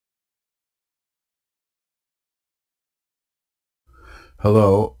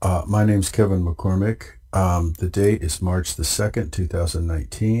Hello, my name's Kevin McCormick. The date is March the 2nd,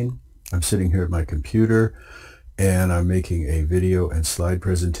 2019. I'm sitting here at my computer and I'm making a video and slide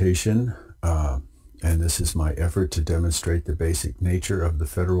presentation. And this is my effort to demonstrate the basic nature of the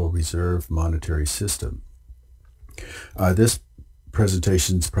Federal Reserve monetary system. This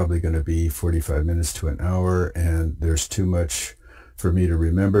presentation is probably going to be 45 minutes to an hour, and there's too much for me to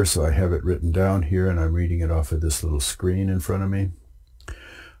remember, so I have it written down here and I'm reading it off of this little screen in front of me.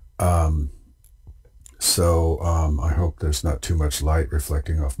 I hope there's not too much light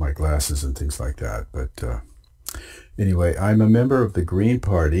reflecting off my glasses and things like that. But anyway, I'm a member of the Green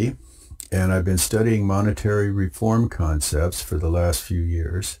Party, and I've been studying monetary reform concepts for the last few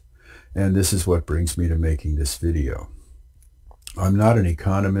years, and this is what brings me to making this video. I'm not an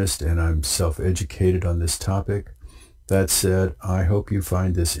economist, and I'm self-educated on this topic. That said, I hope you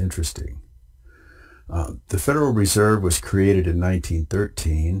find this interesting. The Federal Reserve was created in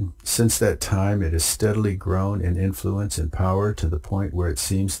 1913. Since that time, it has steadily grown in influence and power to the point where it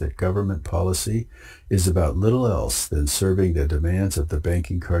seems that government policy is about little else than serving the demands of the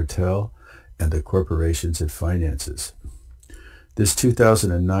banking cartel and the corporations it finances. This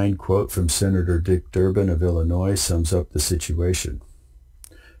 2009 quote from Senator Dick Durbin of Illinois sums up the situation.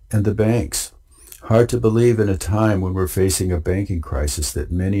 And the banks. Hard to believe in a time when we're facing a banking crisis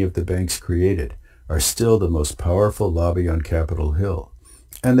that many of the banks created are still the most powerful lobby on Capitol Hill,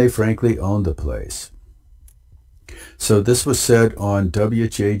 and they frankly own the place. So this was said on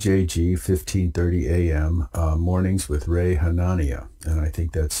WJJG 1530 AM, Mornings with Ray Hanania, and I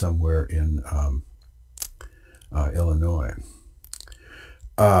think that's somewhere in Illinois.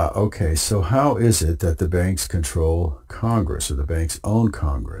 Okay, so how is it that the banks control Congress, or the banks own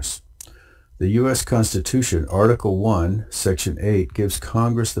Congress? The U.S. Constitution, Article 1, Section 8, gives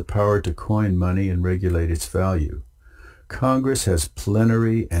Congress the power to coin money and regulate its value. Congress has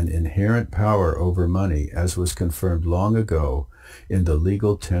plenary and inherent power over money, as was confirmed long ago in the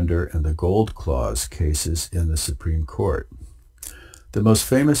legal tender and the gold clause cases in the Supreme Court. The most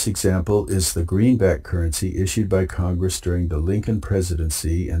famous example is the greenback currency issued by Congress during the Lincoln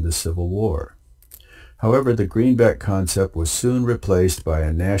presidency and the Civil War. However, the greenback concept was soon replaced by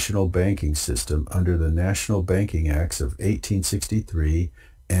a national banking system under the National Banking Acts of 1863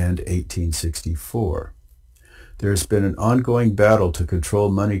 and 1864. There has been an ongoing battle to control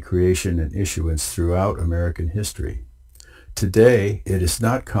money creation and issuance throughout American history. Today, it is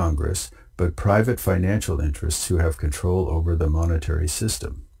not Congress, but private financial interests who have control over the monetary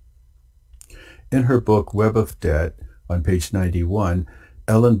system. In her book, Web of Debt, on page 91,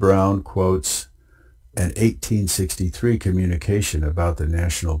 Ellen Brown quotes an 1863 communication about the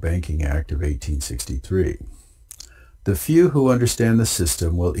National Banking Act of 1863. The few who understand the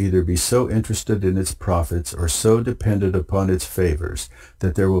system will either be so interested in its profits or so dependent upon its favors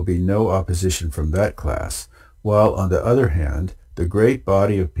that there will be no opposition from that class, while on the other hand, the great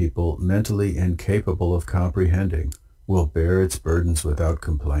body of people mentally incapable of comprehending will bear its burdens without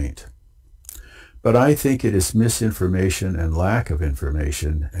complaint. But I think it is misinformation and lack of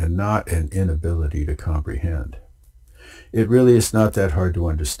information, and not an inability to comprehend. It really is not that hard to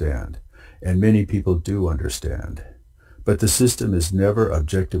understand, and many people do understand. But the system is never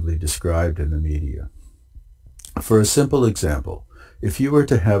objectively described in the media. For a simple example, if you were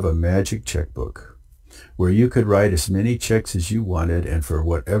to have a magic checkbook, where you could write as many checks as you wanted and for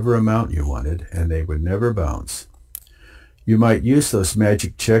whatever amount you wanted, and they would never bounce, you might use those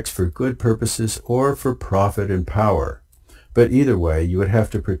magic checks for good purposes or for profit and power, but either way you would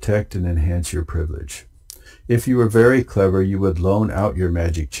have to protect and enhance your privilege. If you were very clever, you would loan out your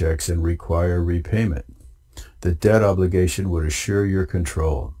magic checks and require repayment. The debt obligation would assure your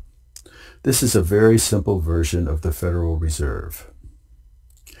control. This is a very simple version of the Federal Reserve.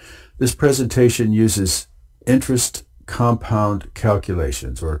 This presentation uses interest compound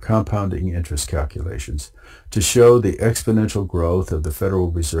calculations, or compounding interest calculations, to show the exponential growth of the Federal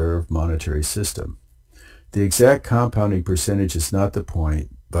Reserve monetary system. The exact compounding percentage is not the point,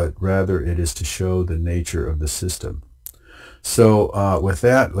 but rather it is to show the nature of the system. So with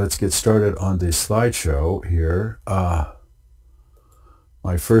that, let's get started on the slideshow here. My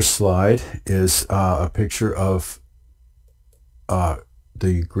first slide is a picture of the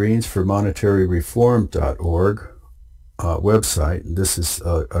greensformonetaryreform.org website. This is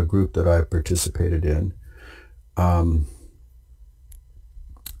a group that I've participated in. I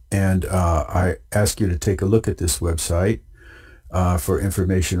ask you to take a look at this website for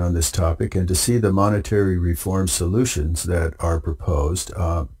information on this topic and to see the monetary reform solutions that are proposed.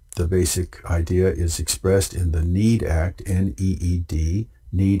 The basic idea is expressed in the NEED Act, N-E-E-D,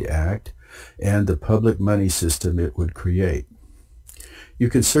 NEED Act, and the public money system it would create. You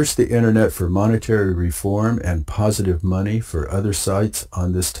can search the internet for monetary reform and positive money for other sites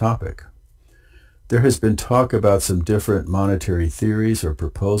on this topic. There has been talk about some different monetary theories or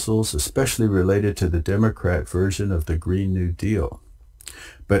proposals, especially related to the Democrat version of the Green New Deal.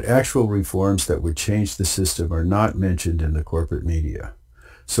 But actual reforms that would change the system are not mentioned in the corporate media.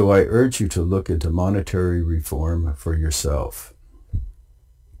 So I urge you to look into monetary reform for yourself.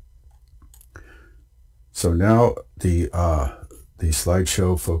 So now the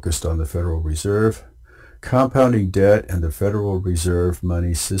slideshow focused on the Federal Reserve, compounding debt and the Federal Reserve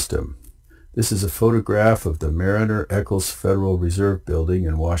money system. This is a photograph of the Mariner Eccles Federal Reserve Building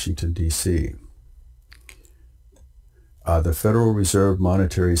in Washington, D.C. The Federal Reserve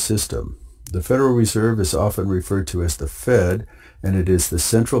monetary system. The Federal Reserve is often referred to as the Fed, and it is the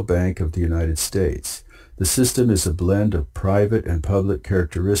central bank of the United States. The system is a blend of private and public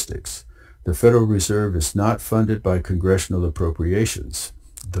characteristics. The Federal Reserve is not funded by congressional appropriations.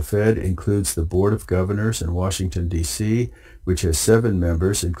 The Fed includes the Board of Governors in Washington, D.C., which has 7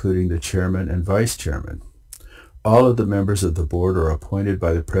 members, including the chairman and vice chairman. All of the members of the board are appointed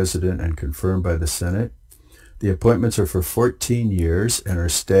by the President and confirmed by the Senate. The appointments are for 14 years and are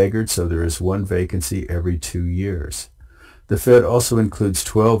staggered, so there is 1 vacancy every 2 years. The Fed also includes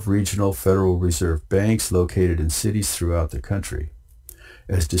 12 regional Federal Reserve banks located in cities throughout the country.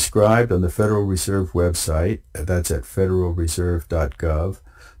 As described on the Federal Reserve website, that's at federalreserve.gov,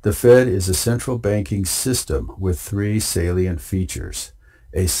 the Fed is a central banking system with 3 salient features: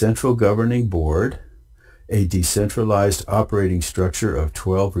 a central governing board, a decentralized operating structure of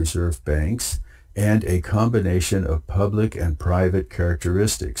 12 reserve banks, and a combination of public and private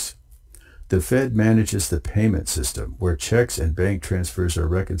characteristics. The Fed manages the payment system, where checks and bank transfers are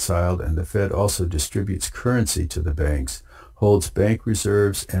reconciled, and the Fed also distributes currency to the banks, holds bank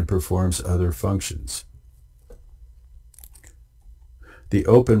reserves, and performs other functions. The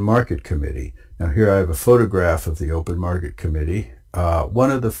Open Market Committee. Now here I have a photograph of the Open Market Committee.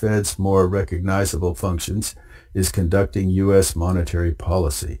 One of the Fed's more recognizable functions is conducting U.S. monetary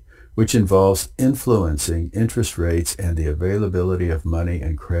policy, which involves influencing interest rates and the availability of money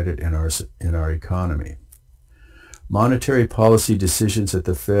and credit in our economy. Monetary policy decisions at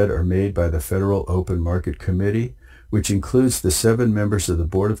the Fed are made by the Federal Open Market Committee, which includes the 7 members of the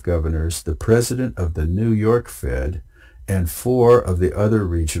Board of Governors, the President of the New York Fed, and 4 of the other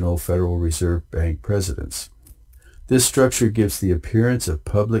regional Federal Reserve Bank presidents. This structure gives the appearance of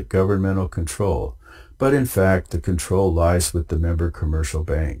public governmental control, but in fact the control lies with the member commercial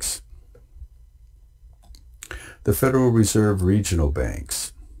banks. The Federal Reserve regional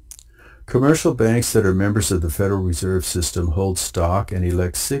banks. Commercial banks that are members of the Federal Reserve System hold stock and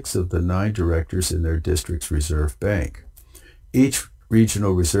elect 6 of the 9 directors in their district's reserve bank. Each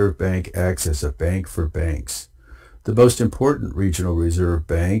regional reserve bank acts as a bank for banks. The most important regional reserve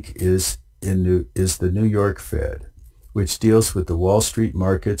bank is the New York Fed, which deals with the Wall Street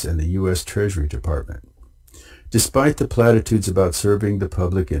markets and the U.S. Treasury Department. Despite the platitudes about serving the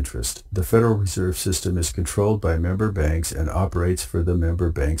public interest, the Federal Reserve System is controlled by member banks and operates for the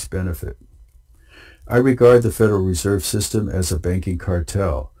member banks' benefit. I regard the Federal Reserve System as a banking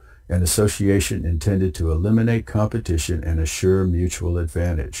cartel, an association intended to eliminate competition and assure mutual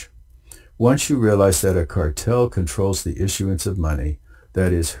advantage. Once you realize that a cartel controls the issuance of money,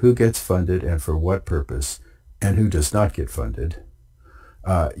 that is, who gets funded and for what purpose, and who does not get funded,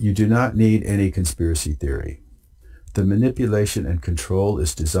 you do not need any conspiracy theory. The manipulation and control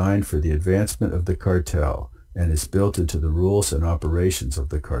is designed for the advancement of the cartel and is built into the rules and operations of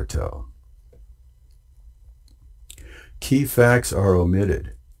the cartel. Key facts are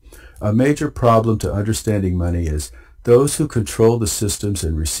omitted. A major problem to understanding money is those who control the systems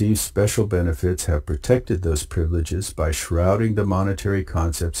and receive special benefits have protected those privileges by shrouding the monetary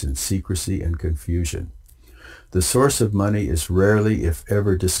concepts in secrecy and confusion. The source of money is rarely, if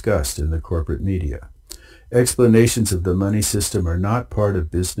ever, discussed in the corporate media. Explanations of the money system are not part of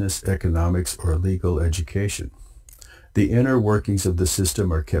business, economics, or legal education. The inner workings of the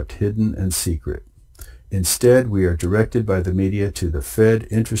system are kept hidden and secret. Instead, we are directed by the media to the Fed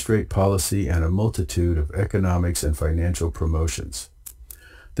interest rate policy and a multitude of economics and financial promotions.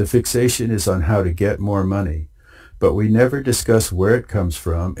 The fixation is on how to get more money, but we never discuss where it comes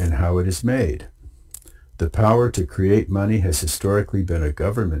from and how it is made. The power to create money has historically been a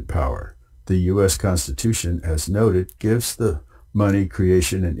government power. The U.S. Constitution, as noted, gives the money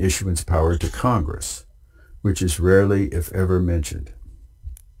creation and issuance power to Congress, which is rarely, if ever, mentioned.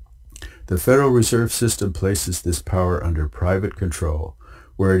 The Federal Reserve System places this power under private control,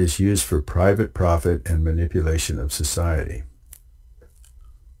 where it is used for private profit and manipulation of society.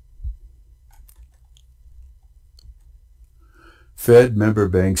 Fed member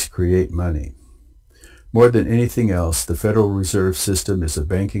banks create money. More than anything else, the Federal Reserve System is a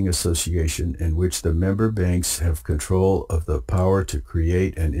banking association in which the member banks have control of the power to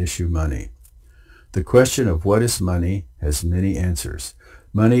create and issue money. The question of what is money has many answers.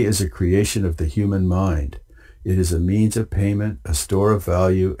 Money is a creation of the human mind. It is a means of payment, a store of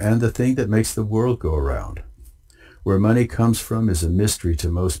value, and the thing that makes the world go around. Where money comes from is a mystery to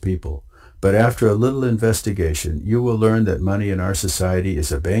most people. But after a little investigation, you will learn that money in our society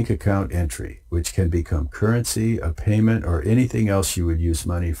is a bank account entry, which can become currency, a payment, or anything else you would use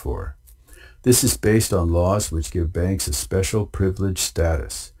money for. This is based on laws which give banks a special privileged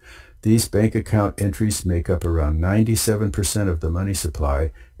status. These bank account entries make up around 97% of the money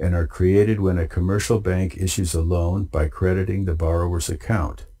supply and are created when a commercial bank issues a loan by crediting the borrower's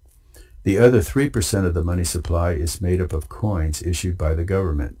account. The other 3% of the money supply is made up of coins issued by the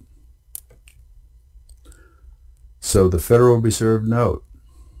government. So the Federal Reserve note.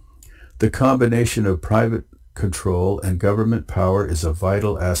 The combination of private control and government power is a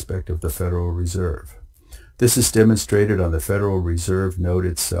vital aspect of the Federal Reserve. This is demonstrated on the Federal Reserve note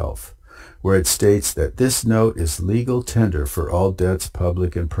itself, where it states that this note is legal tender for all debts,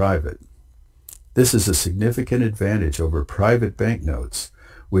 public and private. This is a significant advantage over private banknotes,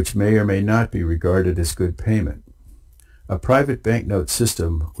 which may or may not be regarded as good payment. A private banknote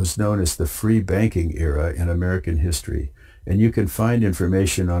system was known as the free banking era in American history, and you can find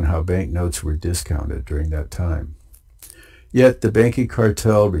information on how banknotes were discounted during that time. Yet the banking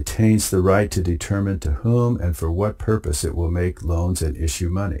cartel retains the right to determine to whom and for what purpose it will make loans and issue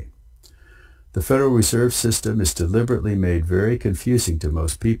money. The Federal Reserve System is deliberately made very confusing to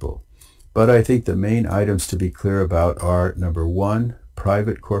most people, but I think the main items to be clear about are, number 1,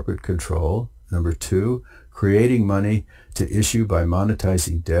 private corporate control, number 2, creating money to issue by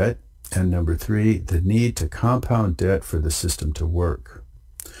monetizing debt, and number 3, the need to compound debt for the system to work.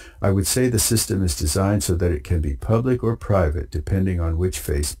 I would say the system is designed so that it can be public or private, depending on which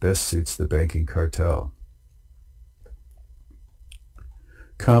face best suits the banking cartel.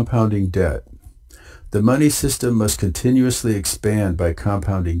 Compounding debt. The money system must continuously expand by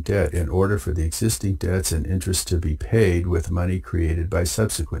compounding debt in order for the existing debts and interest to be paid with money created by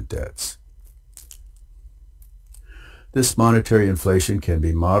subsequent debts. This monetary inflation can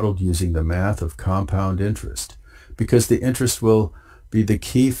be modeled using the math of compound interest, because the interest will be the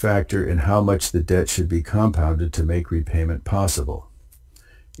key factor in how much the debt should be compounded to make repayment possible.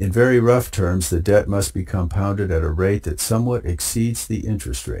 In very rough terms, the debt must be compounded at a rate that somewhat exceeds the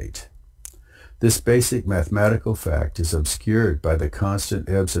interest rate. This basic mathematical fact is obscured by the constant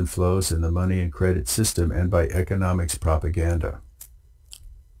ebbs and flows in the money and credit system and by economics propaganda.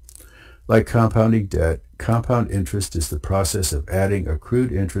 Like compounding debt, compound interest is the process of adding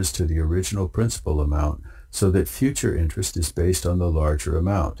accrued interest to the original principal amount so that future interest is based on the larger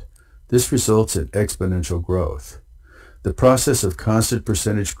amount. This results in exponential growth. The process of constant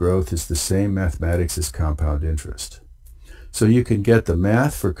percentage growth is the same mathematics as compound interest. So you can get the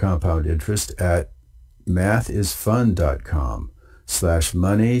math for compound interest at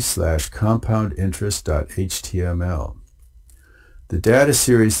mathisfun.com/money/compoundinterest.html. The data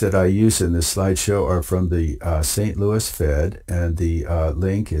series that I use in this slideshow are from the St. Louis Fed, and the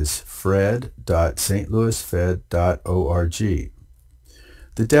link is fred.stlouisfed.org.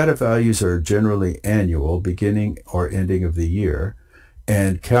 The data values are generally annual, beginning or ending of the year,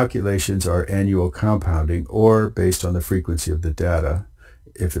 and calculations are annual compounding or based on the frequency of the data,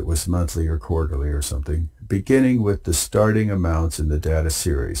 if it was monthly or quarterly or something, beginning with the starting amounts in the data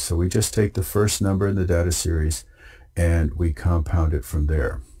series. So we just take the first number in the data series and we compound it from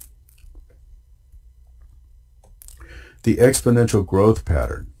there. The exponential growth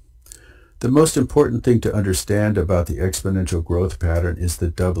pattern. The most important thing to understand about the exponential growth pattern is the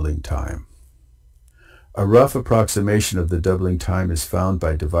doubling time. A rough approximation of the doubling time is found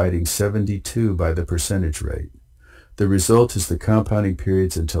by dividing 72 by the percentage rate. The result is the compounding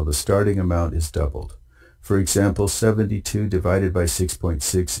periods until the starting amount is doubled. For example, 72 divided by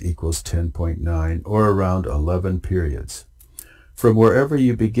 6.6 equals 10.9, or around 11 periods. From wherever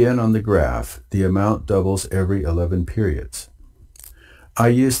you begin on the graph, the amount doubles every 11 periods. I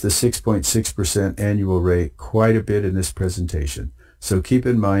use the 6.6% annual rate quite a bit in this presentation, so keep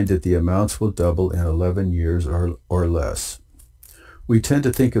in mind that the amounts will double in 11 years or less. We tend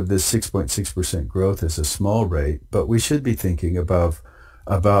to think of this 6.6% growth as a small rate, but we should be thinking about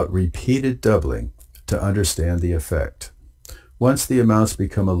repeated doubling to understand the effect. Once the amounts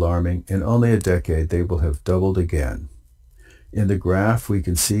become alarming, in only a decade they will have doubled again. In the graph, we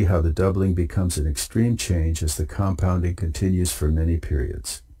can see how the doubling becomes an extreme change as the compounding continues for many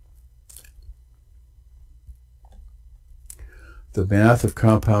periods. The math of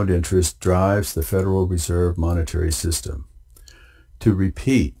compound interest drives the Federal Reserve monetary system. To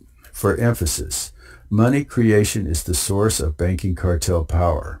repeat, for emphasis, money creation is the source of banking cartel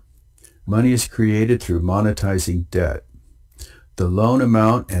power. Money is created through monetizing debt. The loan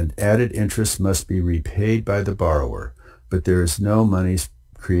amount and added interest must be repaid by the borrower, but there is no money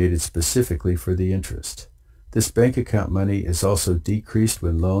created specifically for the interest. This bank account money is also decreased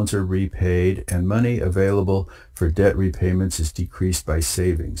when loans are repaid, and money available for debt repayments is decreased by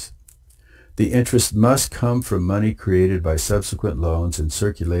savings. The interest must come from money created by subsequent loans and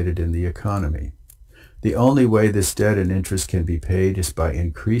circulated in the economy. The only way this debt and interest can be paid is by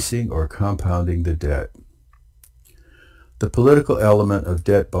increasing or compounding the debt. The political element of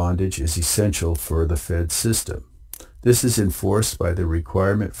debt bondage is essential for the Fed system. This is enforced by the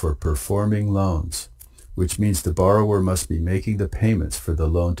requirement for performing loans, which means the borrower must be making the payments for the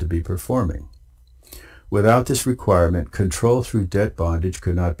loan to be performing. Without this requirement, control through debt bondage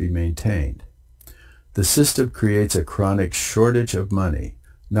could not be maintained. The system creates a chronic shortage of money,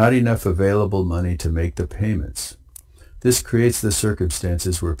 not enough available money to make the payments. This creates the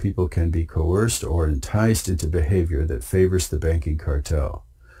circumstances where people can be coerced or enticed into behavior that favors the banking cartel.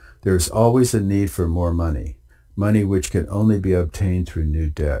 There is always a need for more money, money which can only be obtained through new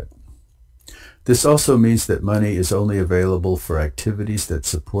debt. This also means that money is only available for activities that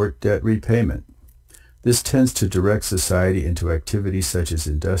support debt repayment. This tends to direct society into activities such as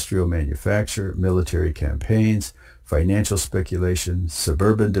industrial manufacture, military campaigns, financial speculation,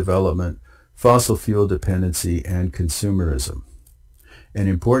 suburban development, fossil fuel dependency, and consumerism. An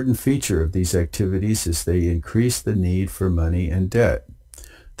important feature of these activities is they increase the need for money and debt.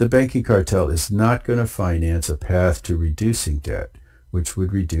 The banking cartel is not going to finance a path to reducing debt, which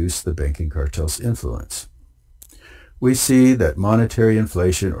would reduce the banking cartel's influence. We see that monetary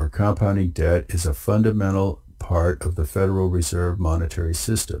inflation or compounding debt is a fundamental part of the Federal Reserve monetary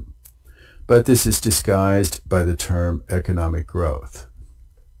system, but this is disguised by the term economic growth.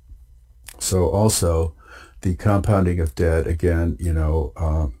 So also, the compounding of debt, again,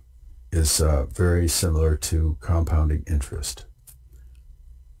 is very similar to compounding interest.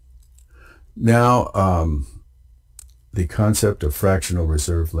 Now, the concept of fractional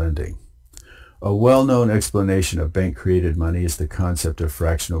reserve lending. A well-known explanation of bank-created money is the concept of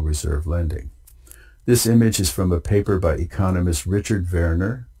fractional reserve lending. This image is from a paper by economist Richard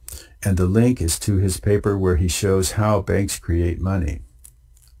Werner, and the link is to his paper where he shows how banks create money.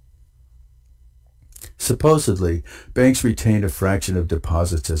 Supposedly, banks retain a fraction of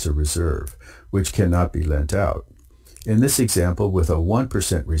deposits as a reserve, which cannot be lent out. In this example, with a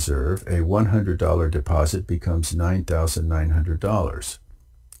 1% reserve, a $100 deposit becomes $9,900.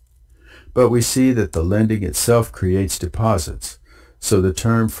 But we see that the lending itself creates deposits, so the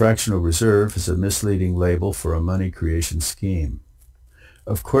term fractional reserve is a misleading label for a money creation scheme.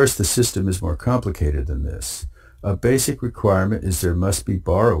 Of course, the system is more complicated than this. A basic requirement is there must be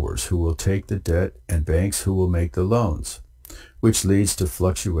borrowers who will take the debt and banks who will make the loans, which leads to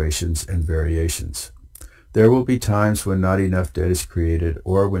fluctuations and variations. There will be times when not enough debt is created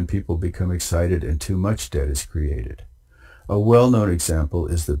or when people become excited and too much debt is created. A well-known example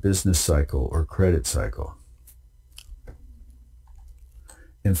is the business cycle or credit cycle.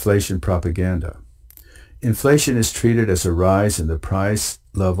 Inflation propaganda. Inflation is treated as a rise in the price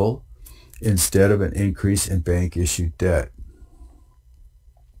level instead of an increase in bank-issued debt.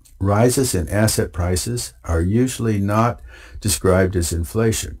 Rises in asset prices are usually not described as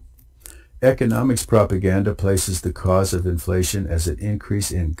inflation. Economics propaganda places the cause of inflation as an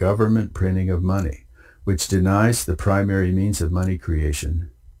increase in government printing of money, which denies the primary means of money creation,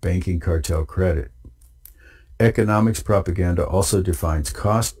 banking cartel credit. Economics propaganda also defines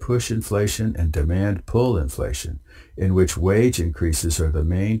cost-push inflation and demand-pull inflation, in which wage increases are the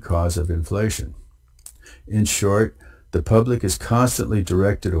main cause of inflation. In short, the public is constantly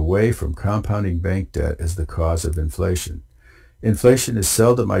directed away from compounding bank debt as the cause of inflation. Inflation is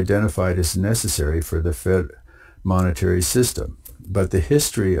seldom identified as necessary for the Fed monetary system, but the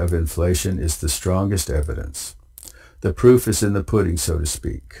history of inflation is the strongest evidence. The proof is in the pudding, so to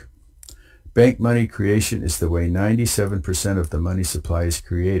speak. Bank money creation is the way 97% of the money supply is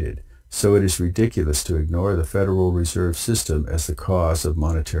created, so it is ridiculous to ignore the Federal Reserve System as the cause of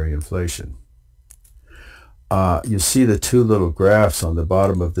monetary inflation. You see the two little graphs on the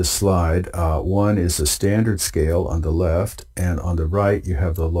bottom of this slide. One is a standard scale on the left, and on the right you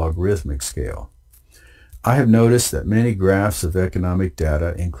have the logarithmic scale. I have noticed that many graphs of economic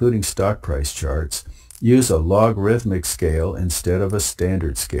data, including stock price charts, use a logarithmic scale instead of a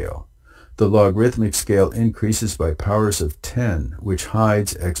standard scale. The logarithmic scale increases by powers of 10, which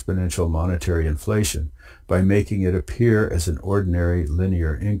hides exponential monetary inflation by making it appear as an ordinary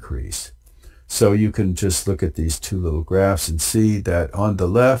linear increase. So you can just look at these two little graphs and see that on the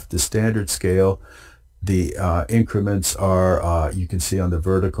left, the standard scale, the increments are, you can see on the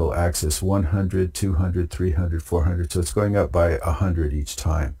vertical axis, 100, 200, 300, 400. So it's going up by 100 each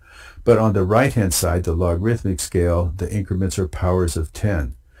time. But on the right-hand side, the logarithmic scale, the increments are powers of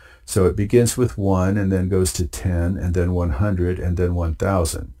 10. So it begins with 1 and then goes to 10 and then 100 and then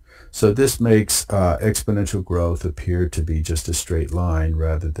 1,000. So this makes exponential growth appear to be just a straight line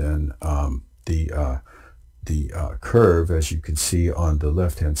rather than the curve, as you can see on the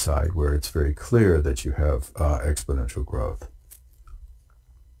left-hand side, where it's very clear that you have exponential growth.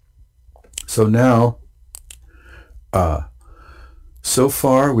 So now, so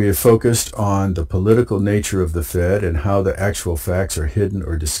far we have focused on the political nature of the Fed and how the actual facts are hidden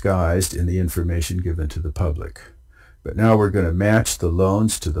or disguised in the information given to the public. But now we're going to match the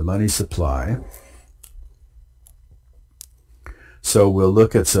loans to the money supply. So we'll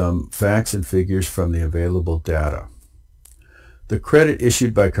look at some facts and figures from the available data. The credit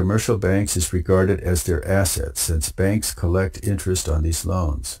issued by commercial banks is regarded as their assets, since banks collect interest on these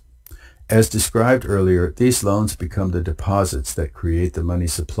loans. As described earlier, these loans become the deposits that create the money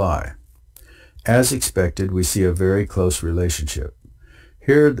supply. As expected, we see a very close relationship.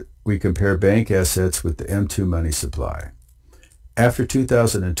 Here we compare bank assets with the M2 money supply. After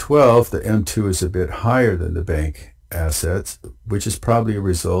 2012, the M2 is a bit higher than the bank assets, which is probably a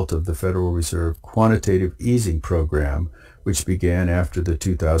result of the Federal Reserve quantitative easing program, which began after the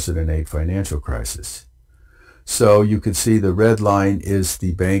 2008 financial crisis. So you can see the red line is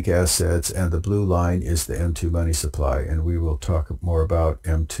the bank assets and the blue line is the M2 money supply, and we will talk more about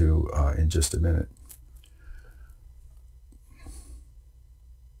M2 in just a minute.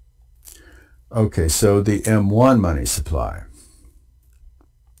 Okay, so the M1 money supply.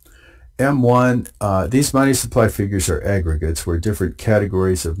 M1, these money supply figures are aggregates where different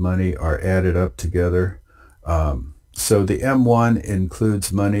categories of money are added up together. So the M1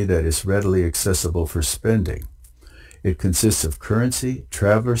 includes money that is readily accessible for spending. It consists of currency,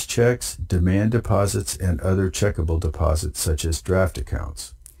 traveler's checks, demand deposits, and other checkable deposits such as draft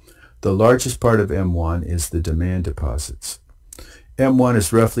accounts. The largest part of M1 is the demand deposits. M1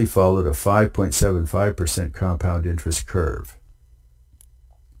 has roughly followed a 5.75% compound interest curve.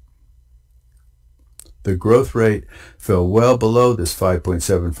 The growth rate fell well below this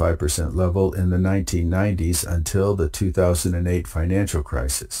 5.75% level in the 1990s until the 2008 financial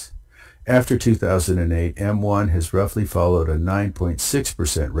crisis. After 2008, M1 has roughly followed a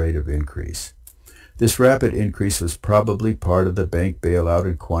 9.6% rate of increase. This rapid increase was probably part of the bank bailout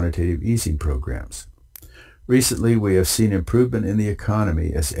and quantitative easing programs. Recently, we have seen improvement in the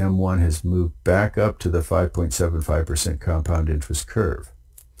economy as M1 has moved back up to the 5.75% compound interest curve.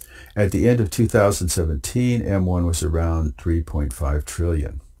 At the end of 2017, M1 was around 3.5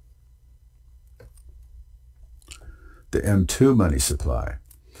 trillion. The M2 money supply.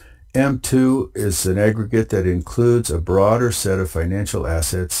 M2 is an aggregate that includes a broader set of financial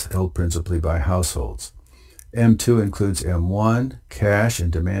assets held principally by households. M2 includes M1, cash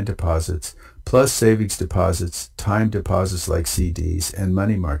and demand deposits, plus savings deposits, time deposits like CDs, and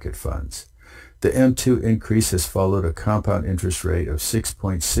money market funds. The M2 increase has followed a compound interest rate of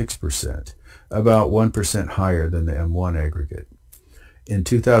 6.6%, about 1% higher than the M1 aggregate. In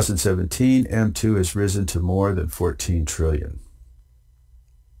 2017, M2 has risen to more than 14 trillion.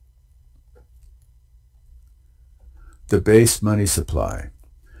 The base money supply.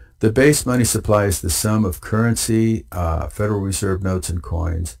 The base money supply is the sum of currency, Federal Reserve notes and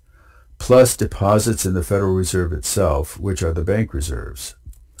coins, plus deposits in the Federal Reserve itself, which are the bank reserves.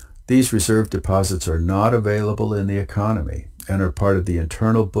 These reserve deposits are not available in the economy and are part of the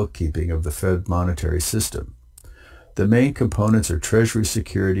internal bookkeeping of the Fed monetary system. The main components are Treasury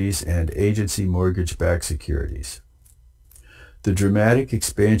securities and agency mortgage-backed securities. The dramatic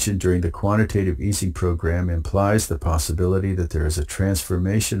expansion during the quantitative easing program implies the possibility that there is a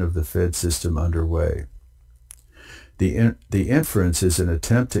transformation of the Fed system underway. The inference is an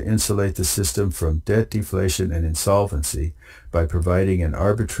attempt to insulate the system from debt deflation and insolvency by providing an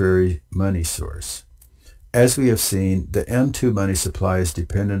arbitrary money source. As we have seen, the M2 money supply is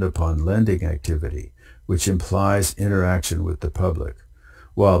dependent upon lending activity, which implies interaction with the public,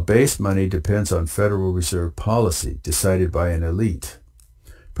 while base money depends on Federal Reserve policy decided by an elite.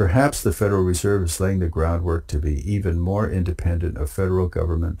 Perhaps the Federal Reserve is laying the groundwork to be even more independent of federal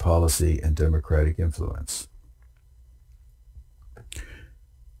government policy and democratic influence.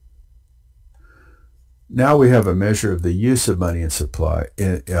 Now we have a measure of the use of money in supply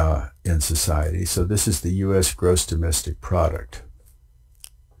in society. So this is the U.S. gross domestic product.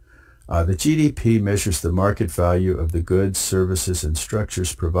 The GDP measures the market value of the goods, services, and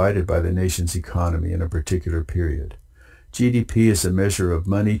structures provided by the nation's economy in a particular period. GDP is a measure of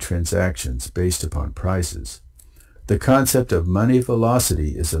money transactions based upon prices. The concept of money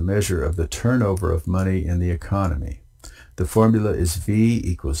velocity is a measure of the turnover of money in the economy. The formula is V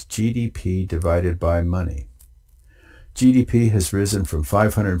equals GDP divided by money. GDP has risen from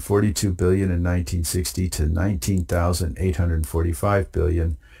 $542 billion in 1960 to $19,845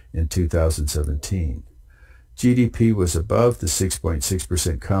 billion in 2017. GDP was above the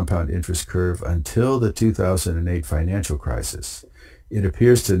 6.6% compound interest curve until the 2008 financial crisis. It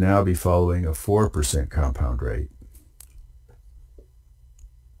appears to now be following a 4% compound rate.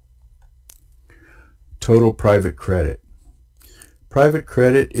 Total private credit. Private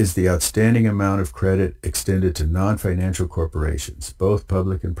credit is the outstanding amount of credit extended to non-financial corporations, both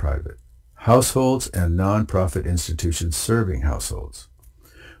public and private, households, and non-profit institutions serving households.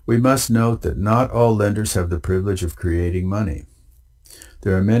 We must note that not all lenders have the privilege of creating money.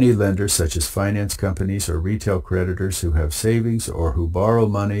 There are many lenders, such as finance companies or retail creditors, who have savings or who borrow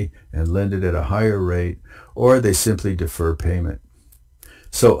money and lend it at a higher rate, or they simply defer payment.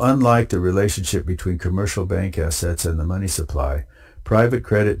 So unlike the relationship between commercial bank assets and the money supply, private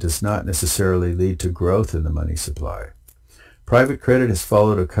credit does not necessarily lead to growth in the money supply. Private credit has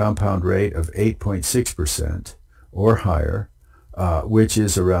followed a compound rate of 8.6% or higher, which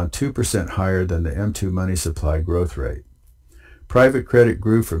is around 2% higher than the M2 money supply growth rate. Private credit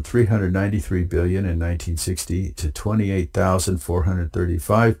grew from $393 billion in 1960 to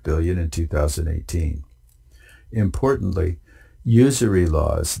 $28,435 billion in 2018. Importantly, usury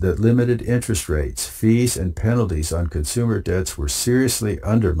laws that limited interest rates, fees, and penalties on consumer debts were seriously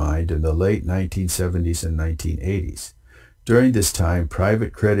undermined in the late 1970s and 1980s. During this time,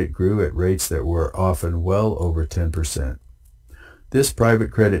 private credit grew at rates that were often well over 10%. This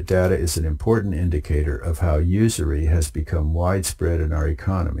private credit data is an important indicator of how usury has become widespread in our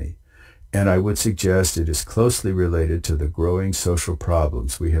economy, and I would suggest it is closely related to the growing social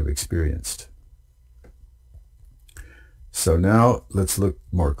problems we have experienced. So now let's look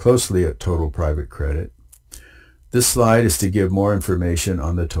more closely at total private credit. This slide is to give more information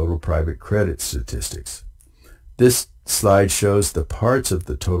on the total private credit statistics. This slide shows the parts of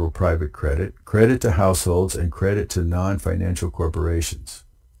the total private credit, credit to households, and credit to non-financial corporations,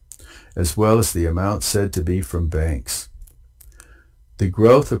 as well as the amount said to be from banks. The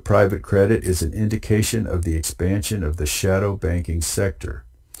growth of private credit is an indication of the expansion of the shadow banking sector.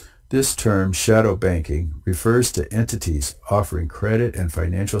 This term, shadow banking, refers to entities offering credit and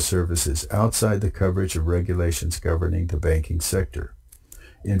financial services outside the coverage of regulations governing the banking sector.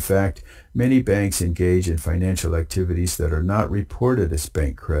 In fact, many banks engage in financial activities that are not reported as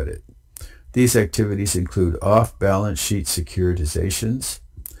bank credit. These activities include off-balance sheet securitizations,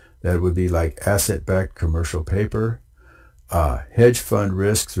 that would be like asset-backed commercial paper, hedge fund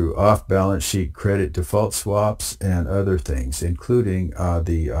risk through off-balance sheet credit default swaps, and other things, including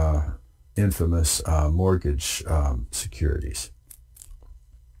the infamous mortgage securities.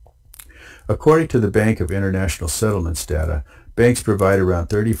 According to the Bank of International Settlements data, banks provide around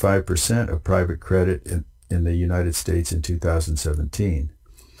 35% of private credit in the United States in 2017.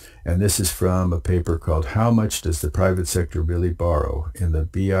 And this is from a paper called How Much Does the Private Sector Really Borrow? In the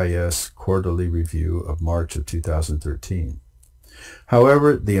BIS Quarterly Review of March of 2013.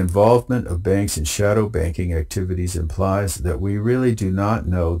 However, the involvement of banks in shadow banking activities implies that we really do not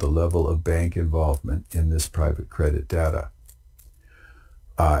know the level of bank involvement in this private credit data.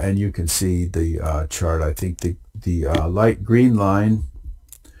 And you can see the chart. I think the light green line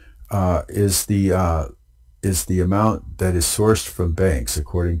is the amount that is sourced from banks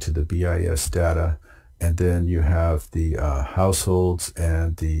according to the BIS data, and then you have the households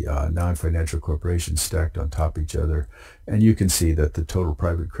and the non-financial corporations stacked on top of each other, and you can see that the total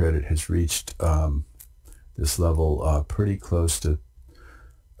private credit has reached this level pretty close to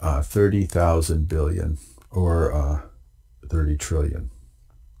 30,000 billion or 30 trillion,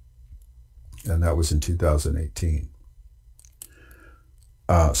 and that was in 2018.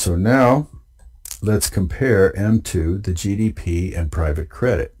 So now let's compare M2, the GDP, and private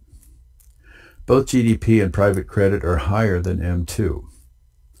credit. Both GDP and private credit are higher than M2.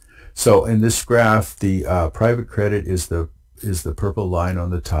 So in this graph, the private credit is the purple line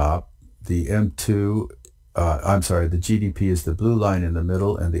on the top. The M2, the GDP is the blue line in the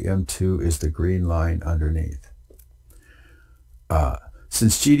middle, and the M2 is the green line underneath.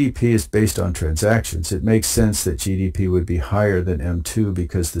 Since GDP is based on transactions, it makes sense that GDP would be higher than M2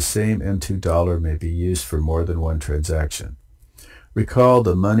 because the same M2 dollar may be used for more than one transaction. Recall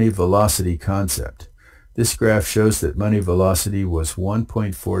the money velocity concept. This graph shows that money velocity was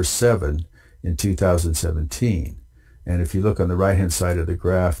 1.47 in 2017. And if you look on the right-hand side of the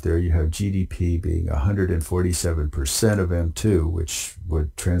graph there, you have GDP being 147% of M2, which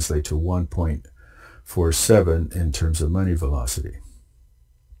would translate to 1.47 in terms of money velocity.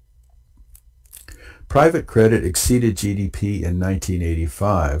 Private credit exceeded GDP in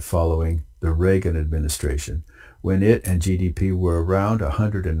 1985 following the Reagan administration, when it and GDP were around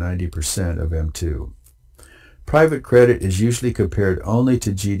 190% of M2. Private credit is usually compared only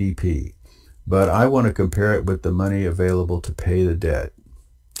to GDP, but I want to compare it with the money available to pay the debt.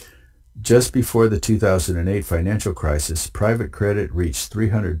 Just before the 2008 financial crisis, private credit reached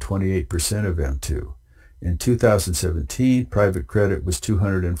 328% of M2. In 2017, private credit was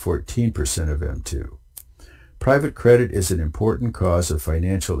 214% of M2. Private credit is an important cause of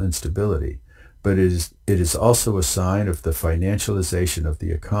financial instability, but it is also a sign of the financialization of the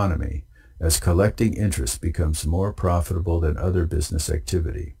economy, as collecting interest becomes more profitable than other business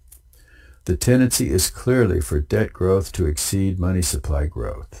activity. The tendency is clearly for debt growth to exceed money supply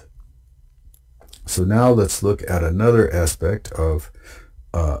growth. So now let's look at another aspect of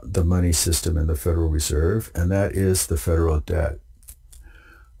the money system in the Federal Reserve, and that is the federal debt.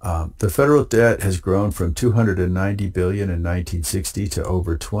 The federal debt has grown from $290 billion in 1960 to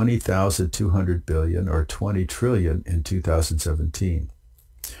over $20,200 billion, or $20 trillion, in 2017.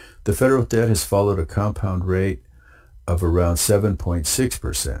 The federal debt has followed a compound rate of around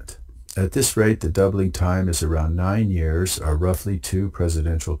 7.6%. At this rate, the doubling time is around 9 years, or roughly 2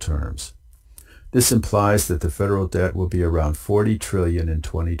 presidential terms. This implies that the federal debt will be around $40 trillion in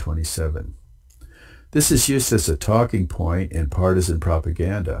 2027. This is used as a talking point in partisan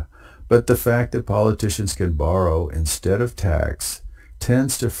propaganda, but the fact that politicians can borrow instead of tax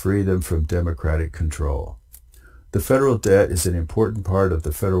tends to free them from democratic control. The federal debt is an important part of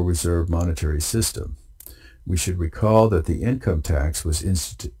the Federal Reserve monetary system. We should recall that the income tax was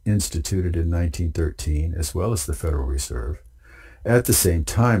instituted in 1913, as well as the Federal Reserve, at the same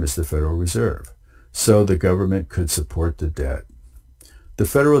time as the Federal Reserve, so the government could support the debt. The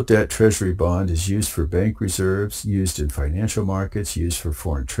federal debt treasury bond is used for bank reserves, used in financial markets, used for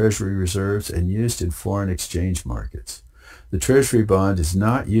foreign treasury reserves, and used in foreign exchange markets. The treasury bond is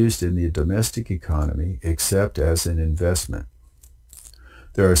not used in the domestic economy except as an investment.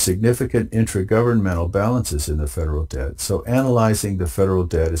 There are significant intragovernmental balances in the federal debt, so analyzing the federal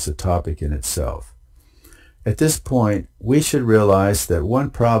debt is a topic in itself. At this point, we should realize that one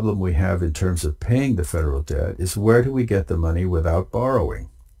problem we have in terms of paying the federal debt is where do we get the money without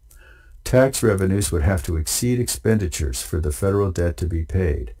borrowing? Tax revenues would have to exceed expenditures for the federal debt to be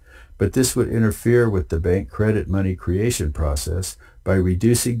paid, but this would interfere with the bank credit money creation process by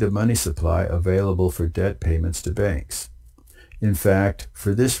reducing the money supply available for debt payments to banks. In fact,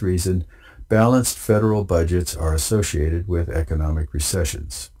 for this reason, balanced federal budgets are associated with economic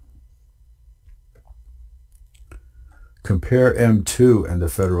recessions. Compare M2 and the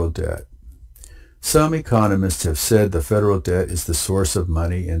federal debt. Some economists have said the federal debt is the source of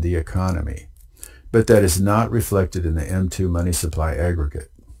money in the economy, but that is not reflected in the M2 money supply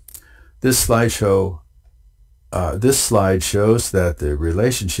aggregate. This slide shows that the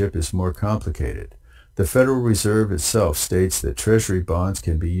relationship is more complicated. The Federal Reserve itself states that Treasury bonds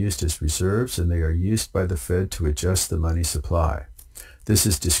can be used as reserves, and they are used by the Fed to adjust the money supply. This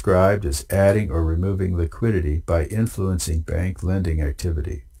is described as adding or removing liquidity by influencing bank lending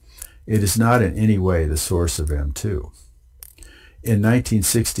activity. It is not in any way the source of M2. In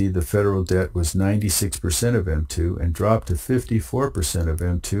 1960, the federal debt was 96% of M2 and dropped to 54% of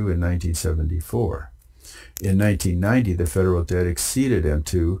M2 in 1974. In 1990, the federal debt exceeded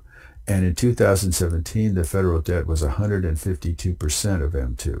M2, and in 2017, the federal debt was 152% of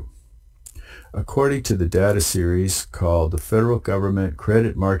M2. According to the data series called the Federal Government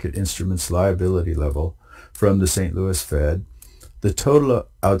Credit Market Instruments Liability Level from the St. Louis Fed, the total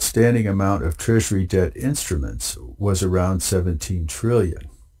outstanding amount of Treasury debt instruments was around $17 trillion.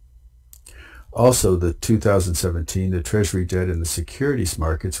 Also, the 2017, the Treasury debt in the securities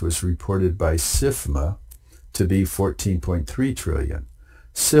markets was reported by SIFMA to be $14.3 trillion.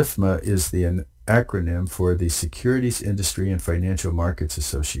 SIFMA is the acronym for the Securities Industry and Financial Markets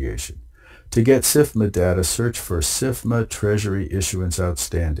Association. To get SIFMA data, search for SIFMA Treasury Issuance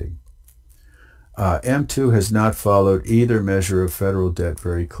Outstanding. M2 has not followed either measure of federal debt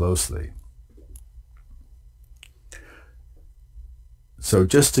very closely. So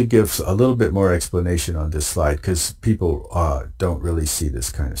just to give a little bit more explanation on this slide, because people don't really see this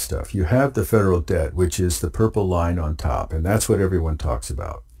kind of stuff. You have the federal debt, which is the purple line on top, and that's what everyone talks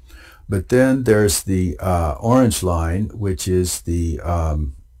about. But then there's the orange line, which is the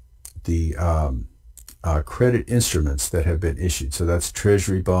credit instruments that have been issued. So that's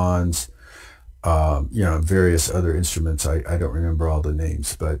treasury bonds, various other instruments. I don't remember all the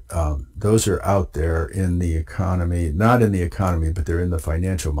names, but those are out there in the economy, not in the economy, but they're in the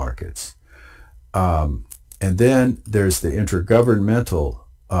financial markets. And then there's the intergovernmental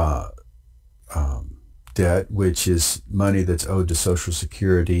debt, which is money that's owed to Social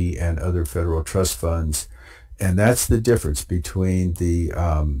Security and other federal trust funds. And that's the difference between the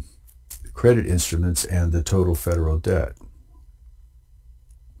credit instruments and the total federal debt.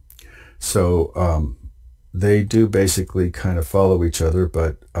 So they do basically kind of follow each other,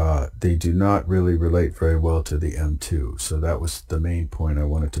 but they do not really relate very well to the M2. So that was the main point I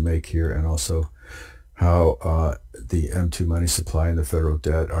wanted to make here, and also how the M2 money supply and the federal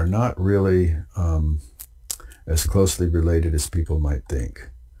debt are not really as closely related as people might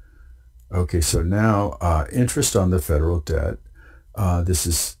think. Okay, so now interest on the federal debt. This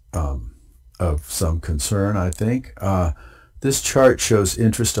is of some concern, I think. This chart shows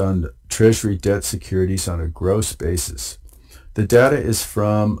interest on Treasury debt securities on a gross basis. The data is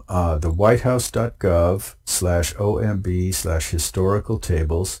from the whitehouse.gov/OMB/historical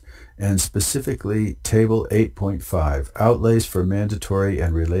tables, and specifically Table 8.5, Outlays for Mandatory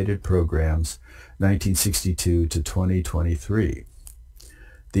and Related Programs, 1962 to 2023.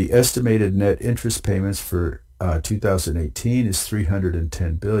 The estimated net interest payments for 2018 is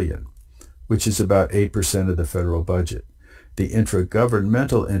 $310 billion, which is about 8% of the federal budget. The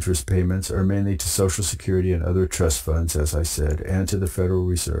intragovernmental interest payments are mainly to Social Security and other trust funds, as I said, and to the Federal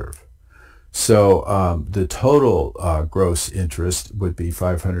Reserve. So the total gross interest would be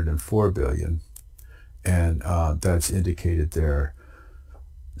 $504 billion, and that's indicated there.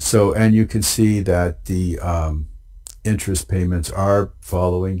 So, and you can see that the interest payments are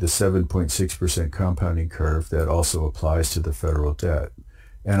following the 7.6% compounding curve that also applies to the federal debt.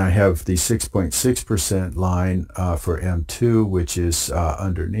 And I have the 6.6% line for M2, which is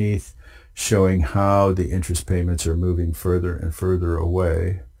underneath, showing how the interest payments are moving further and further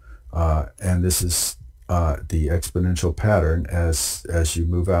away. And this is the exponential pattern. As you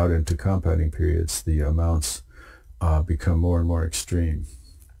move out into compounding periods, the amounts become more and more extreme.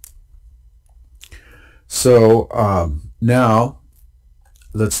 So now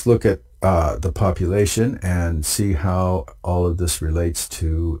let's look at the population and see how all of this relates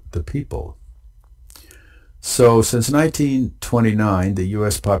to the people. So since 1929, the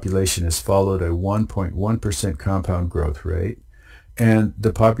U.S. population has followed a 1.1% compound growth rate, and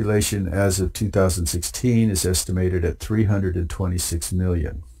the population as of 2016 is estimated at 326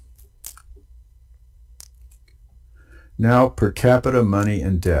 million. Now, per capita money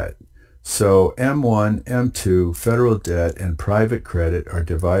and debt. So M1, M2, federal debt, and private credit are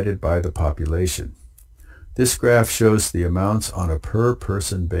divided by the population. This graph shows the amounts on a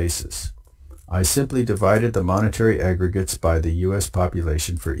per-person basis. I simply divided the monetary aggregates by the U.S.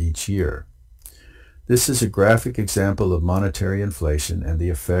 population for each year. This is a graphic example of monetary inflation and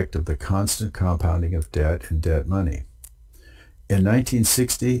the effect of the constant compounding of debt and debt money. In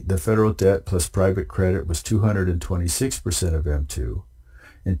 1960, the federal debt plus private credit was 226% of M2.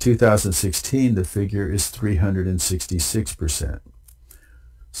 In 2016, the figure is 366%.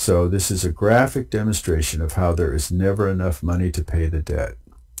 So this is a graphic demonstration of how there is never enough money to pay the debt.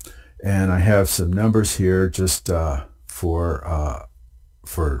 And I have some numbers here just to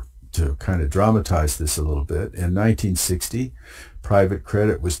kind of dramatize this a little bit. In 1960, private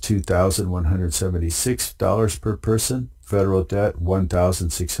credit was $2,176 per person, federal debt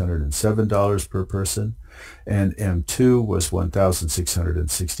 $1,607 per person, and M2 was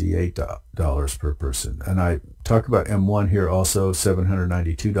 $1,668 per person. And I talk about M1 here also,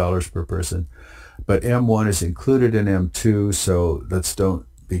 $792 per person, but M1 is included in M2, so let's don't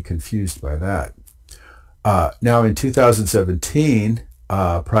be confused by that. Now in 2017,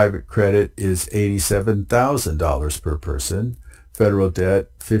 private credit is $87,000 per person, federal debt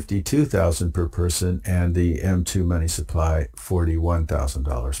 $52,000 per person, and the M2 money supply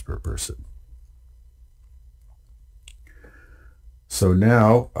 $41,000 per person. So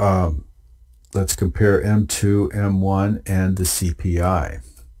now let's compare M2, M1, and the CPI.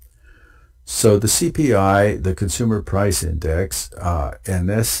 So the CPI, the Consumer Price Index, and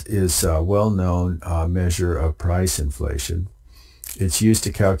this is a well-known measure of price inflation. It's used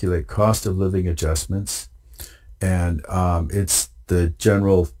to calculate cost of living adjustments, and it's the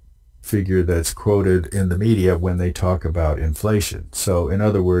general figure that's quoted in the media when they talk about inflation. So in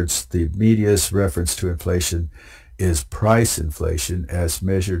other words, the media's reference to inflation is price inflation as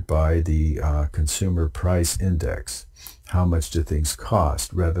measured by the consumer price index. How much do things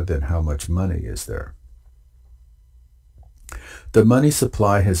cost rather than how much money is there? The money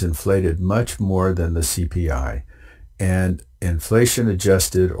supply has inflated much more than the CPI, and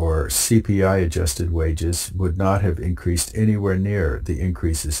inflation-adjusted or CPI-adjusted wages would not have increased anywhere near the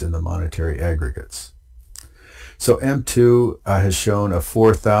increases in the monetary aggregates. So M2 has shown a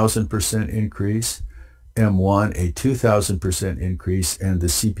 4,000% increase, M1 a 2,000% increase, and the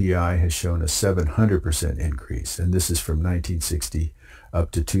CPI has shown a 700% increase, and this is from 1960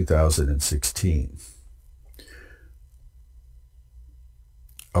 up to 2016.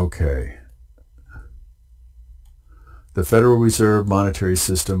 Okay. The Federal Reserve monetary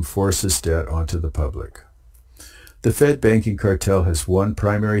system forces debt onto the public. The Fed banking cartel has one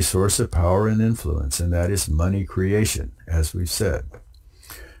primary source of power and influence, and that is money creation, as we've said.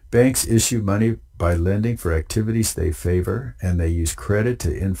 Banks issue money by lending for activities they favor, and they use credit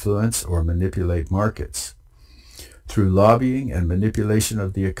to influence or manipulate markets. Through lobbying and manipulation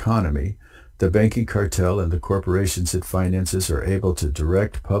of the economy, the banking cartel and the corporations it finances are able to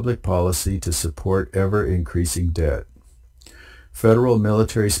direct public policy to support ever-increasing debt. Federal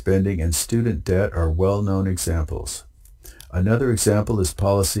military spending and student debt are well-known examples. Another example is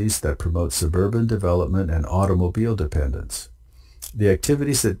policies that promote suburban development and automobile dependence. The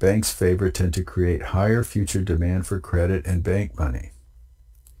activities that banks favor tend to create higher future demand for credit and bank money.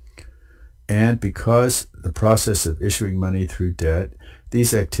 And because the process of issuing money through debt,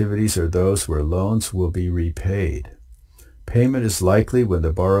 these activities are those where loans will be repaid. Payment is likely when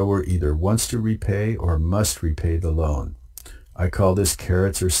the borrower either wants to repay or must repay the loan. I call this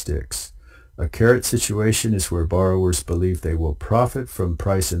carrots or sticks. A carrot situation is where borrowers believe they will profit from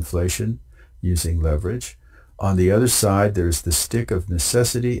price inflation using leverage. On the other side, there's the stick of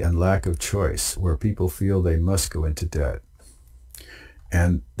necessity and lack of choice, where people feel they must go into debt.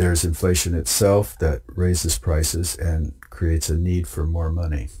 And there's inflation itself that raises prices and creates a need for more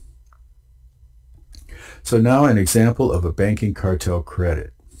money. So now an example of a banking cartel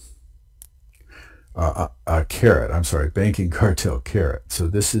credit. Banking cartel carrot. So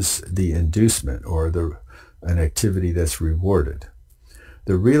this is the inducement or an activity that's rewarded.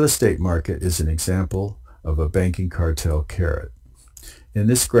 The real estate market is an example of a banking cartel carrot. In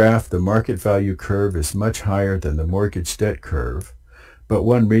this graph, the market value curve is much higher than the mortgage debt curve, but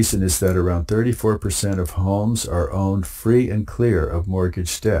one reason is that around 34% of homes are owned free and clear of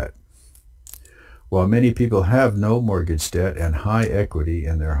mortgage debt. While many people have no mortgage debt and high equity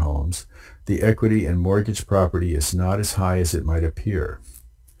in their homes, the equity in mortgage property is not as high as it might appear.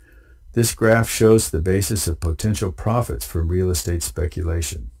 This graph shows the basis of potential profits from real estate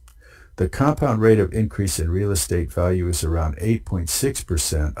speculation. The compound rate of increase in real estate value is around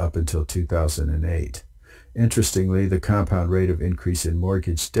 8.6% up until 2008. Interestingly, the compound rate of increase in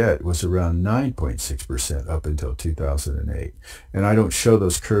mortgage debt was around 9.6% up until 2008. And I don't show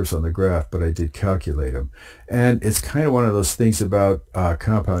those curves on the graph, but I did calculate them. And it's kind of one of those things about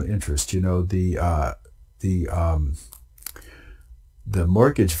compound interest. You know, the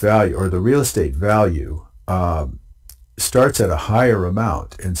mortgage value or the real estate value starts at a higher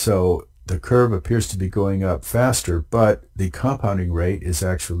amount. And so the curve appears to be going up faster, but the compounding rate is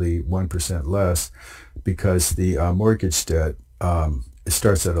actually 1% less because the mortgage debt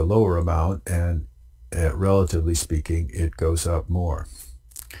starts at a lower amount, and relatively speaking, it goes up more.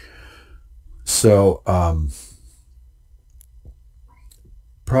 So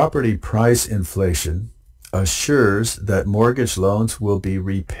property price inflation assures that mortgage loans will be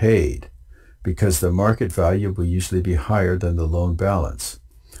repaid because the market value will usually be higher than the loan balance.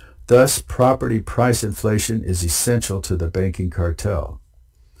 Thus, property price inflation is essential to the banking cartel.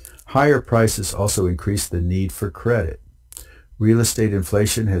 Higher prices also increase the need for credit. Real estate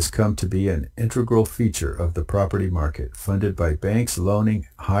inflation has come to be an integral feature of the property market, funded by banks loaning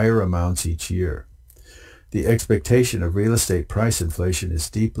higher amounts each year. The expectation of real estate price inflation is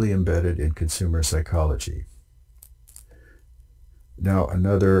deeply embedded in consumer psychology. Now,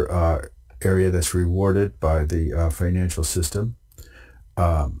 another area that's rewarded by the financial system.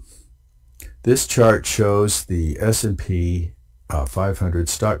 This chart shows the S&P 500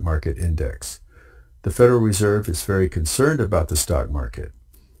 stock market index. The Federal Reserve is very concerned about the stock market.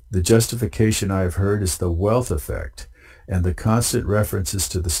 The justification I have heard is the wealth effect and the constant references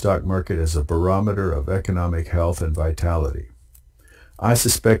to the stock market as a barometer of economic health and vitality. I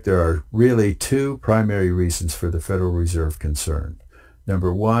suspect there are really two primary reasons for the Federal Reserve concern.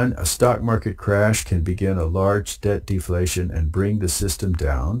 Number one, a stock market crash can begin a large debt deflation and bring the system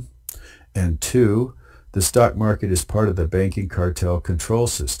down. And 2, the stock market is part of the banking cartel control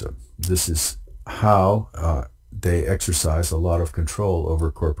system. This is how they exercise a lot of control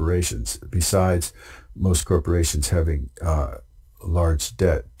over corporations, besides most corporations having large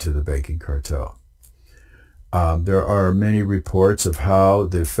debt to the banking cartel. There are many reports of how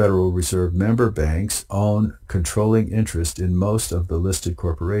the Federal Reserve member banks own controlling interest in most of the listed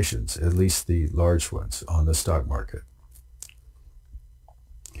corporations, at least the large ones on the stock market.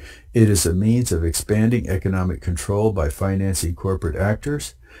 It is a means of expanding economic control by financing corporate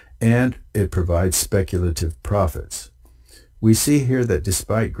actors, and it provides speculative profits. We see here that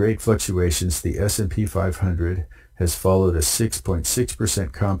despite great fluctuations, the S&P 500 has followed a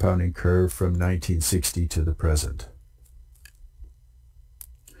 6.6% compounding curve from 1960 to the present.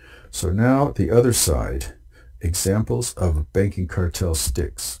 So now the other side, examples of banking cartel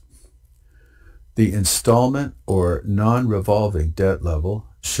sticks. The installment or non-revolving debt level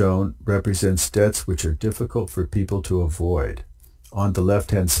shown represents debts which are difficult for people to avoid. On the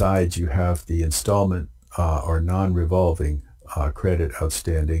left-hand side, you have the installment or non-revolving credit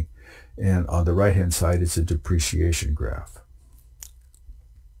outstanding, and on the right-hand side is a depreciation graph.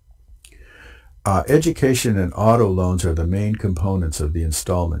 Education and auto loans are the main components of the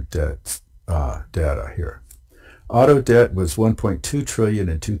installment debt data here. Auto debt was $1.2 trillion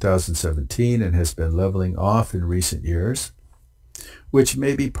in 2017 and has been leveling off in recent years, which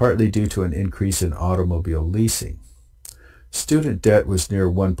may be partly due to an increase in automobile leasing. Student debt was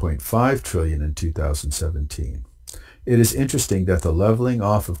near $1.5 trillion in 2017. It is interesting that the leveling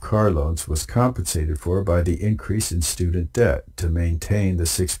off of car loans was compensated for by the increase in student debt to maintain the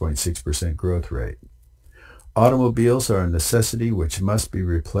 6.6% growth rate. Automobiles are a necessity which must be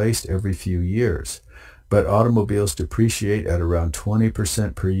replaced every few years, but automobiles depreciate at around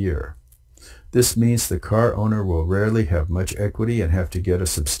 20% per year. This means the car owner will rarely have much equity and have to get a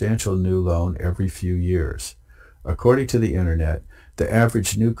substantial new loan every few years. According to the internet, the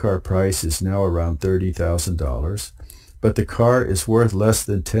average new car price is now around $30,000, but the car is worth less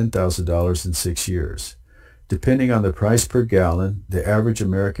than $10,000 in 6 years. Depending on the price per gallon, the average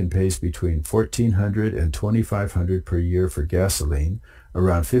American pays between $1,400 and $2,500 per year for gasoline,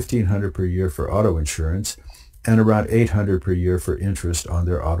 around $1,500 per year for auto insurance, and around $800 per year for interest on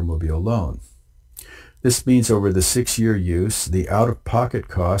their automobile loan. This means over the 6-year use, the out-of-pocket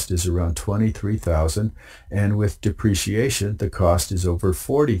cost is around $23,000, and with depreciation, the cost is over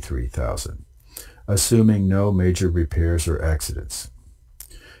 $43,000, assuming no major repairs or accidents.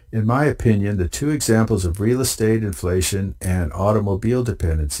 In my opinion, the two examples of real estate inflation and automobile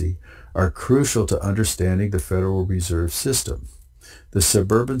dependency are crucial to understanding the Federal Reserve System. The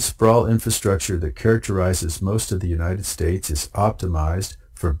suburban sprawl infrastructure that characterizes most of the United States is optimized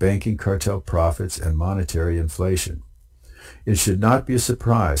for banking cartel profits and monetary inflation. It should not be a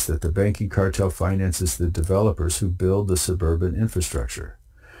surprise that the banking cartel finances the developers who build the suburban infrastructure.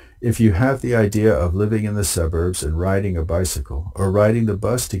 If you have the idea of living in the suburbs and riding a bicycle or riding the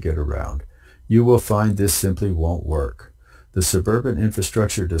bus to get around, you will find this simply won't work. The suburban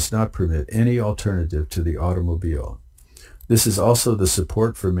infrastructure does not permit any alternative to the automobile. This is also the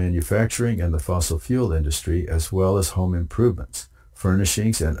support for manufacturing and the fossil fuel industry, as well as home improvements,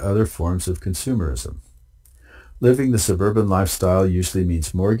 furnishings, and other forms of consumerism. Living the suburban lifestyle usually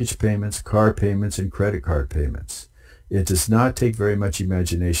means mortgage payments, car payments, and credit card payments. It does not take very much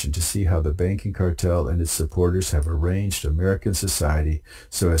imagination to see how the banking cartel and its supporters have arranged American society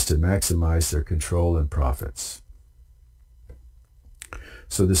so as to maximize their control and profits.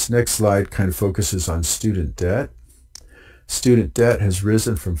 So this next slide kind of focuses on student debt. Student debt has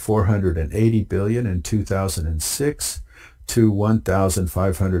risen from $480 billion in 2006 to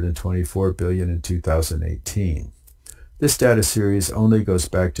 $1,524 billion in 2018. This data series only goes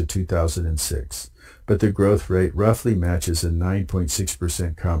back to 2006, but the growth rate roughly matches a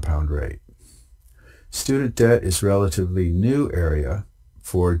 9.6% compound rate. Student debt is a relatively new area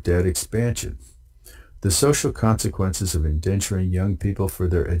for debt expansion. The social consequences of indenturing young people for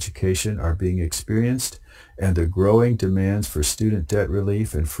their education are being experienced, and the growing demands for student debt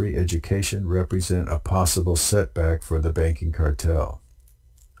relief and free education represent a possible setback for the banking cartel.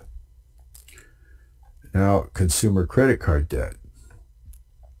 Now, consumer credit card debt.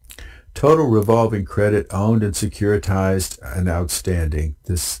 Total revolving credit owned and securitized and outstanding.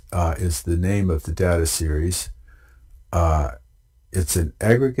 This is the name of the data series. It's an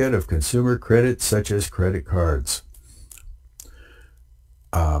aggregate of consumer credit such as credit cards.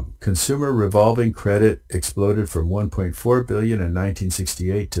 Consumer revolving credit exploded from $1.4 billion in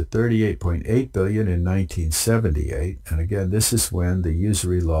 1968 to $38.8 billion in 1978. And again, this is when the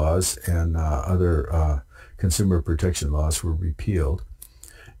usury laws and other consumer protection laws were repealed.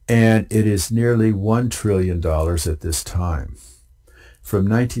 and it is nearly $1 trillion at this time. From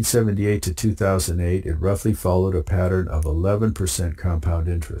 1978 to 2008, it roughly followed a pattern of 11% compound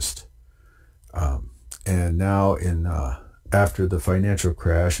interest. And now, after the financial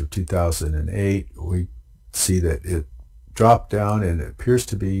crash of 2008, we see that it dropped down and it appears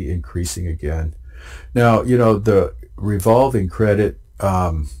to be increasing again. Now, the revolving credit,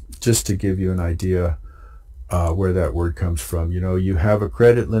 just to give you an idea where that word comes from, you have a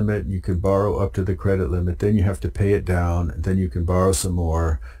credit limit, you can borrow up to the credit limit, then you have to pay it down, and then you can borrow some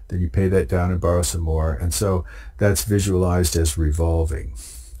more, then you pay that down and borrow some more, and so that's visualized as revolving.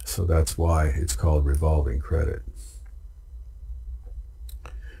 So that's why it's called revolving credit.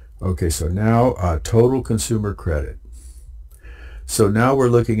 Okay, so now total consumer credit. So now we're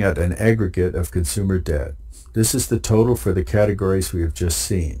looking at an aggregate of consumer debt. This is the total for the categories we have just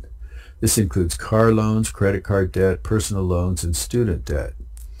seen. This includes car loans, credit card debt, personal loans, and student debt.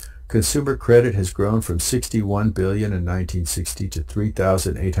 Consumer credit has grown from $61 billion in 1960 to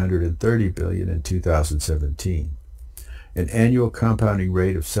 $3,830 billion in 2017. An annual compounding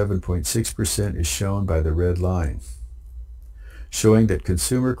rate of 7.6% is shown by the red line, showing that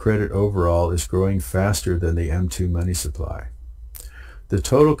consumer credit overall is growing faster than the M2 money supply. The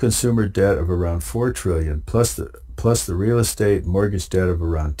total consumer debt of around $4 trillion plus the real estate mortgage debt of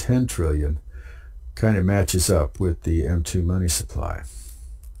around $10 trillion kind of matches up with the M2 money supply.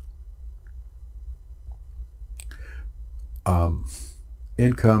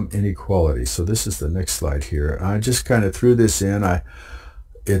 Income inequality. So this is the next slide here. I just kind of threw this in.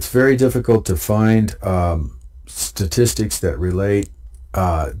 It's very difficult to find statistics that relate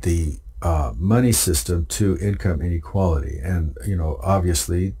the money system to income inequality, and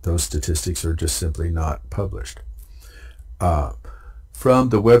obviously those statistics are just simply not published. From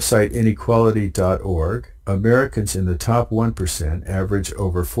the website inequality.org, Americans in the top 1% average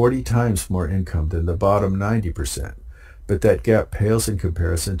over 40 times more income than the bottom 90%, but that gap pales in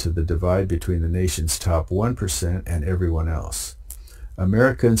comparison to the divide between the nation's top 1% and everyone else.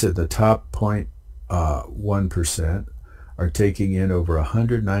 Americans at the top 0.1% are taking in over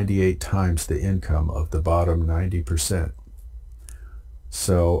 198 times the income of the bottom 90%.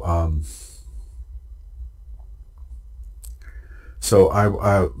 So,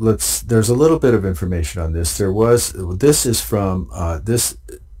 there's a little bit of information on this. This is from, this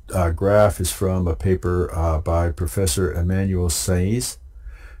graph is from a paper by Professor Emmanuel Saez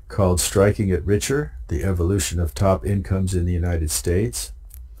called Striking It Richer, The Evolution of Top Incomes in the United States.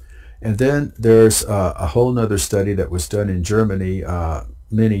 And then there's a whole nother study that was done in Germany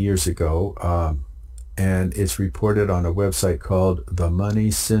many years ago, and it's reported on a website called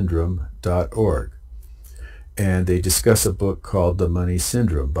themoneysyndrome.org. And they discuss a book called The Money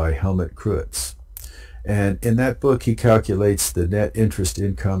Syndrome by Helmut Kreutz. And in that book, he calculates the net interest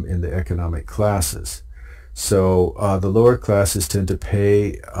income in the economic classes. So the lower classes tend to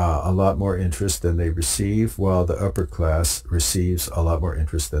pay a lot more interest than they receive, while the upper class receives a lot more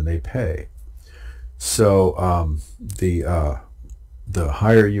interest than they pay. So the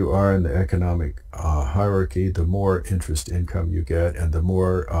higher you are in the economic hierarchy, the more interest income you get, and the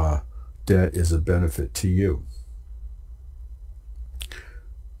more debt is a benefit to you.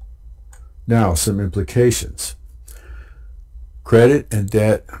 Now, some implications. Credit and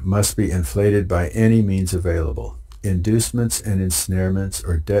debt must be inflated by any means available. Inducements and ensnarements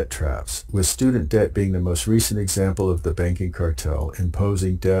or debt traps, with student debt being the most recent example of the banking cartel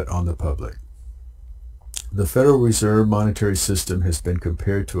imposing debt on the public. The Federal Reserve monetary system has been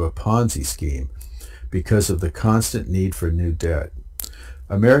compared to a Ponzi scheme because of the constant need for new debt.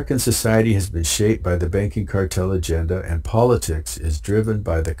 American society has been shaped by the banking cartel agenda, and politics is driven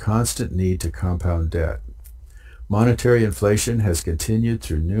by the constant need to compound debt. Monetary inflation has continued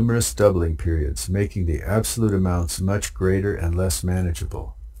through numerous doubling periods, making the absolute amounts much greater and less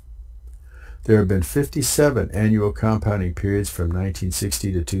manageable. There have been 57 annual compounding periods from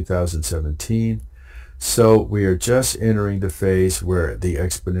 1960 to 2017, so we are just entering the phase where the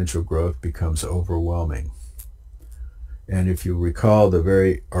exponential growth becomes overwhelming. And if you recall,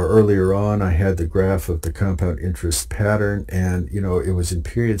 earlier on, I had the graph of the compound interest pattern, and it was in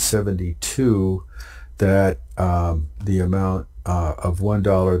period 72 that the amount of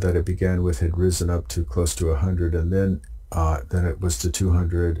 $1 that it began with had risen up to close to 100, and then it was to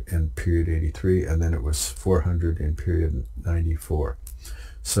 200 in period 83, and then it was 400 in period 94.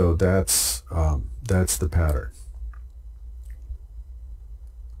 So that's the pattern.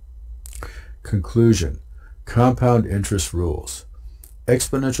 Conclusion. Compound interest rules.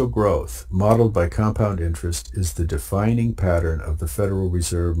 Exponential growth, modeled by compound interest, is the defining pattern of the Federal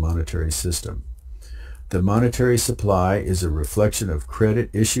Reserve monetary system. The monetary supply is a reflection of credit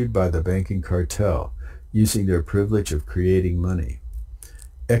issued by the banking cartel, using their privilege of creating money.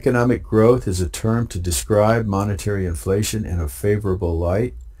 Economic growth is a term to describe monetary inflation in a favorable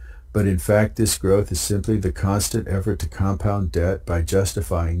light, but in fact this growth is simply the constant effort to compound debt by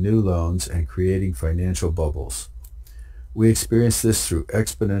justifying new loans and creating financial bubbles. We experience this through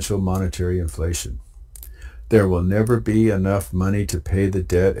exponential monetary inflation. There will never be enough money to pay the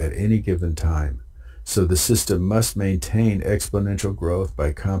debt at any given time, so the system must maintain exponential growth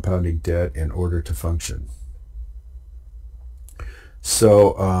by compounding debt in order to function.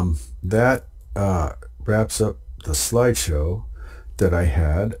 So that wraps up the slideshow that I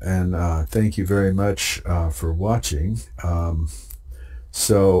had, and thank you very much for watching.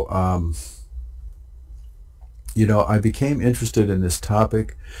 You know, I became interested in this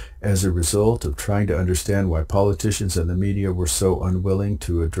topic as a result of trying to understand why politicians and the media were so unwilling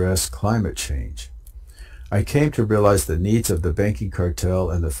to address climate change. I came to realize the needs of the banking cartel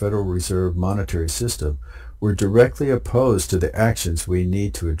and the Federal Reserve monetary system were directly opposed to the actions we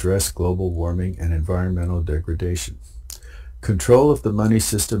need to address global warming and environmental degradation. Control of the money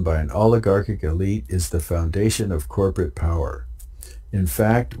system by an oligarchic elite is the foundation of corporate power. In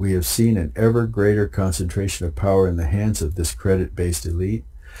fact, we have seen an ever greater concentration of power in the hands of this credit-based elite,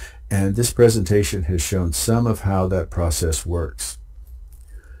 and this presentation has shown some of how that process works.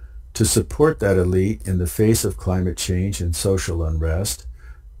 To support that elite in the face of climate change and social unrest,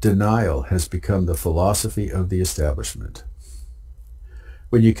 denial has become the philosophy of the establishment.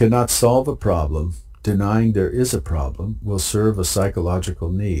 When you cannot solve a problem, denying there is a problem will serve a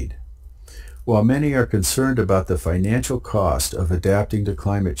psychological need. While many are concerned about the financial cost of adapting to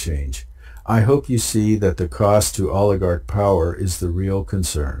climate change, I hope you see that the cost to oligarch power is the real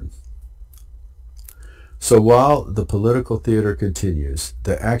concern. So while the political theater continues,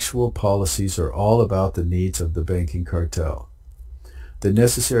 the actual policies are all about the needs of the banking cartel. The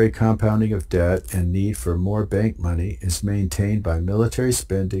necessary compounding of debt and need for more bank money is maintained by military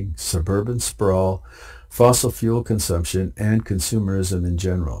spending, suburban sprawl, fossil fuel consumption, and consumerism in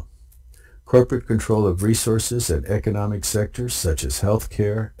general. Corporate control of resources and economic sectors such as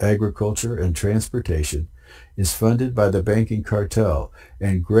healthcare, agriculture, and transportation is funded by the banking cartel,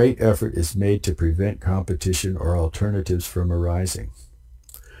 and great effort is made to prevent competition or alternatives from arising.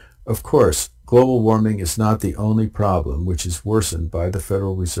 Of course, global warming is not the only problem which is worsened by the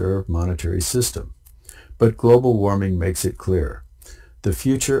Federal Reserve monetary system, but global warming makes it clear. The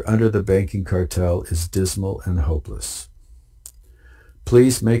future under the banking cartel is dismal and hopeless.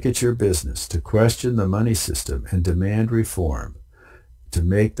 Please make it your business to question the money system and demand reform to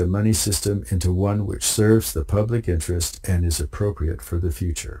make the money system into one which serves the public interest and is appropriate for the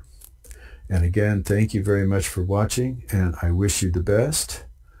future. And again, thank you very much for watching, and I wish you the best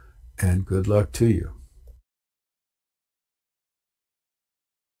and good luck to you.